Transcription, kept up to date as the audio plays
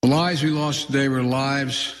The lives we lost today were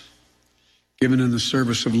lives given in the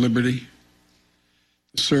service of liberty,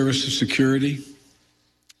 the service of security,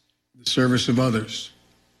 the service of others.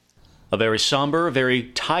 A very somber, very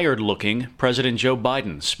tired-looking President Joe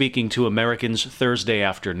Biden speaking to Americans Thursday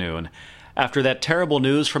afternoon after that terrible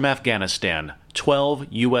news from Afghanistan. 12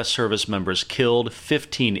 U.S. service members killed,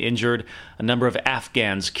 15 injured, a number of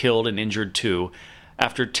Afghans killed and injured too,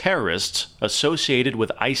 after terrorists associated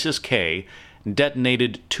with ISIS-K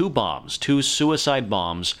detonated two suicide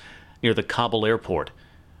bombs near the Kabul airport.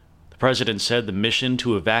 The president said the mission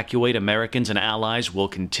to evacuate Americans and allies will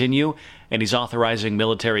continue, and he's authorizing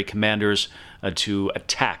military commanders to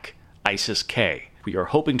attack ISIS-K. We are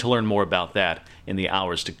hoping to learn more about that in the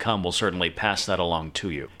hours to come. We'll certainly pass that along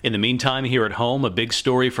to you. In the meantime, here at home, a big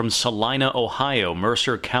story from Salina, Ohio,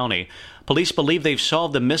 Mercer County. Police believe they've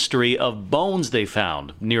solved the mystery of bones they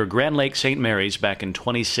found near Grand Lake St. Mary's back in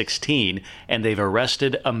 2016, and they've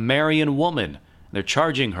arrested a Marion woman. They're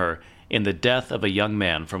charging her in the death of a young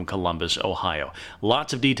man from Columbus, Ohio.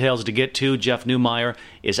 Lots of details to get to. Jeff Newmeyer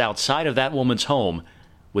is outside of that woman's home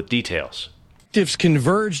with details. Detectives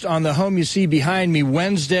converged on the home you see behind me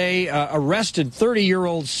Wednesday, arrested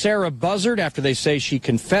 30-year-old Sarah Buzzard after they say she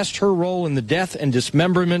confessed her role in the death and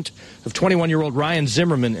dismemberment of 21-year-old Ryan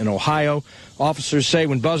Zimmerman in Ohio. Officers say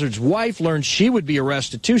when Buzzard's wife learned she would be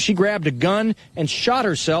arrested too, she grabbed a gun and shot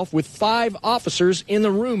herself with 5 officers in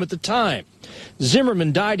the room at the time.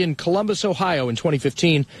 Zimmerman died in Columbus, Ohio in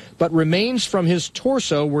 2015, but remains from his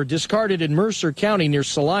torso were discarded in Mercer County near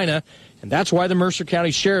Salina, and that's why the Mercer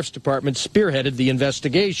County Sheriff's Department spearheaded the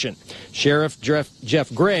investigation. Sheriff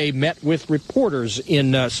Jeff Gray met with reporters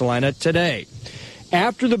in Salina today.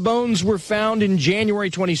 After the bones were found in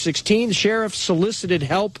January 2016, the sheriff solicited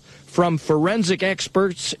help from forensic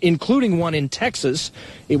experts, including one in Texas.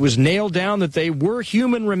 It was nailed down that they were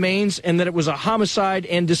human remains and that it was a homicide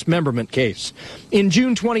and dismemberment case. In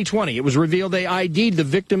June 2020, it was revealed they ID'd the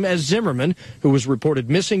victim as Zimmerman, who was reported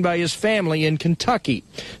missing by his family in Kentucky.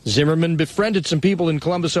 Zimmerman befriended some people in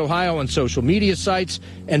Columbus, Ohio on social media sites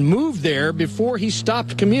and moved there before he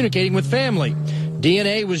stopped communicating with family.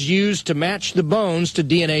 DNA was used to match the bones to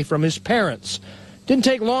DNA from his parents. Didn't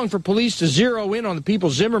take long for police to zero in on the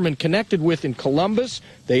people Zimmerman connected with in Columbus.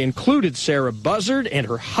 They included Sarah Buzzard and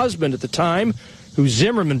her husband at the time, who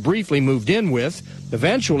Zimmerman briefly moved in with.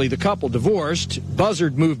 Eventually, the couple divorced.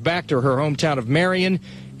 Buzzard moved back to her hometown of Marion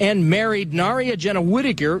and married Naria Jenna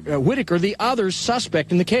Whitaker, the other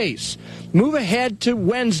suspect in the case. Move ahead to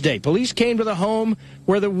Wednesday. Police came to the home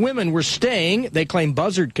where the women were staying. They claim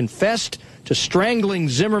Buzzard confessed to strangling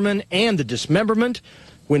Zimmerman and the dismemberment.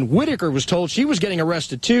 When Whitaker was told she was getting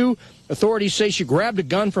arrested too, authorities say she grabbed a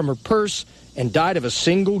gun from her purse and died of a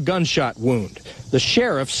single gunshot wound. The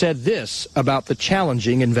sheriff said this about the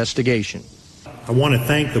challenging investigation. I want to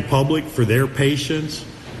thank the public for their patience.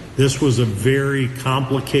 This was a very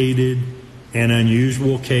complicated and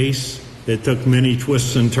unusual case that took many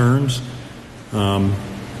twists and turns.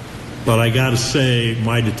 But I got to say,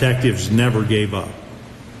 my detectives never gave up.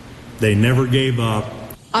 They never gave up.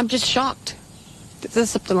 I'm just shocked that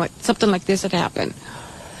something like this had happened,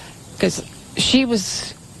 because she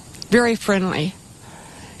was very friendly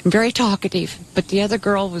and very talkative, but the other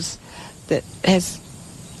girl that has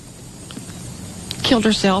killed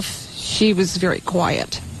herself, she was very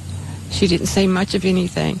quiet. She didn't say much of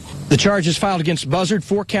anything. The charges filed against Buzzard: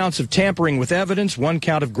 4 counts of tampering with evidence, 1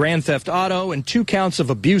 count of grand theft auto, and 2 counts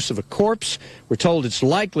of abuse of a corpse. We're told it's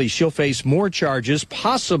likely she'll face more charges,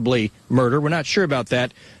 possibly murder. We're not sure about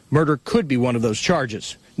that. Murder could be one of those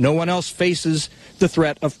charges. No one else faces the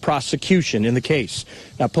threat of prosecution in the case.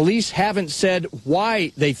 Now, police haven't said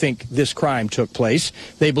why they think this crime took place.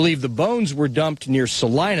 They believe the bones were dumped near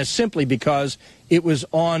Salina simply because it was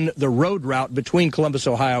on the road route between Columbus,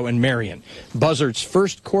 Ohio and Marion. Buzzard's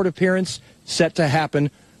first court appearance set to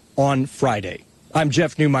happen on Friday. I'm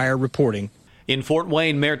Jeff Newmeyer reporting. In Fort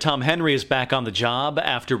Wayne, Mayor Tom Henry is back on the job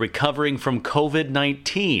after recovering from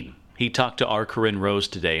COVID-19. He talked to our Corinne Rose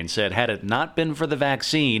today and said had it not been for the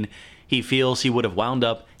vaccine, he feels he would have wound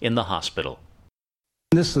up in the hospital.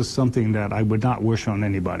 This is something that I would not wish on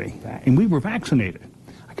anybody. And we were vaccinated.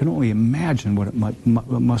 I can only imagine what it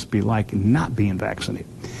must be like not being vaccinated,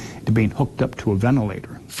 to being hooked up to a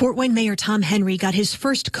ventilator. Fort Wayne Mayor Tom Henry got his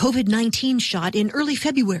first COVID-19 shot in early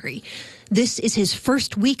February. This is his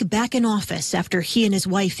first week back in office after he and his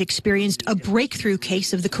wife experienced a breakthrough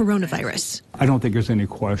case of the coronavirus. I don't think there's any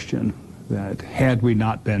question that had we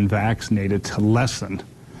not been vaccinated to lessen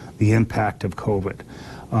the impact of COVID,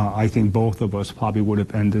 I think both of us probably would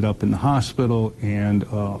have ended up in the hospital, and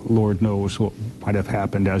Lord knows what might have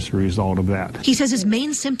happened as a result of that. He says his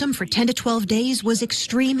main symptom for 10 to 12 days was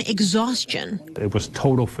extreme exhaustion. It was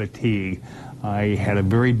total fatigue. I had a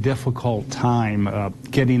very difficult time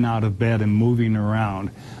getting out of bed and moving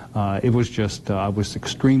around. It was just, I was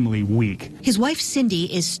extremely weak. His wife,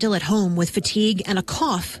 Cindy, is still at home with fatigue and a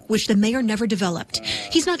cough, which the mayor never developed.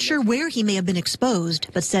 He's not sure where he may have been exposed,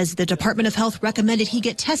 but says the Department of Health recommended he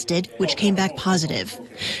get tested, which came back positive.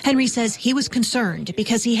 Henry says he was concerned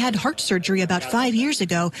because he had heart surgery about 5 years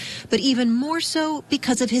ago, but even more so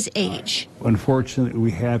because of his age. Unfortunately,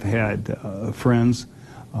 we have had friends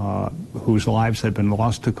whose lives had been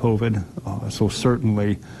lost to COVID, so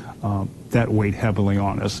certainly that weighed heavily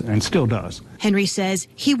on us, and still does. Henry says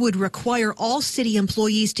he would require all city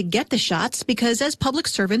employees to get the shots because as public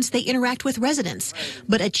servants, they interact with residents.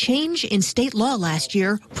 But a change in state law last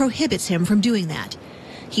year prohibits him from doing that.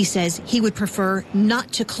 He says he would prefer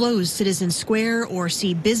not to close Citizen Square or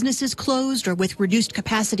see businesses closed or with reduced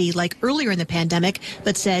capacity like earlier in the pandemic,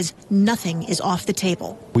 but says nothing is off the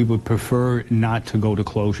table. We would prefer not to go to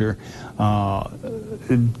closure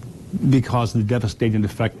because of the devastating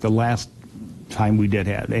effect the last time we did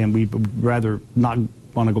have, and we'd rather not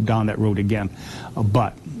want to go down that road again.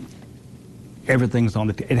 But everything's on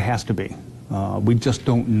it has to be. We just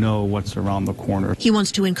don't know what's around the corner. He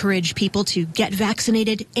wants to encourage people to get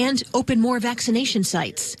vaccinated and open more vaccination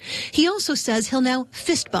sites. He also says he'll now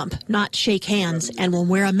fist bump, not shake hands, and will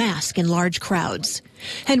wear a mask in large crowds.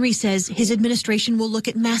 Henry says his administration will look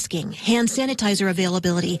at masking, hand sanitizer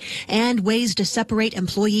availability, and ways to separate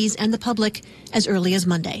employees and the public as early as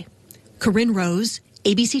Monday. Corinne Rose,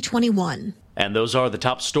 ABC 21. And those are the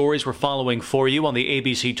top stories we're following for you on the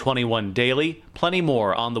ABC 21 Daily. Plenty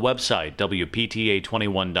more on the website,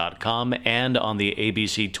 WPTA21.com, and on the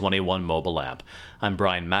ABC 21 mobile app. I'm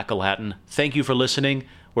Brian McElhatton. Thank you for listening.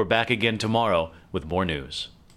 We're back again tomorrow with more news.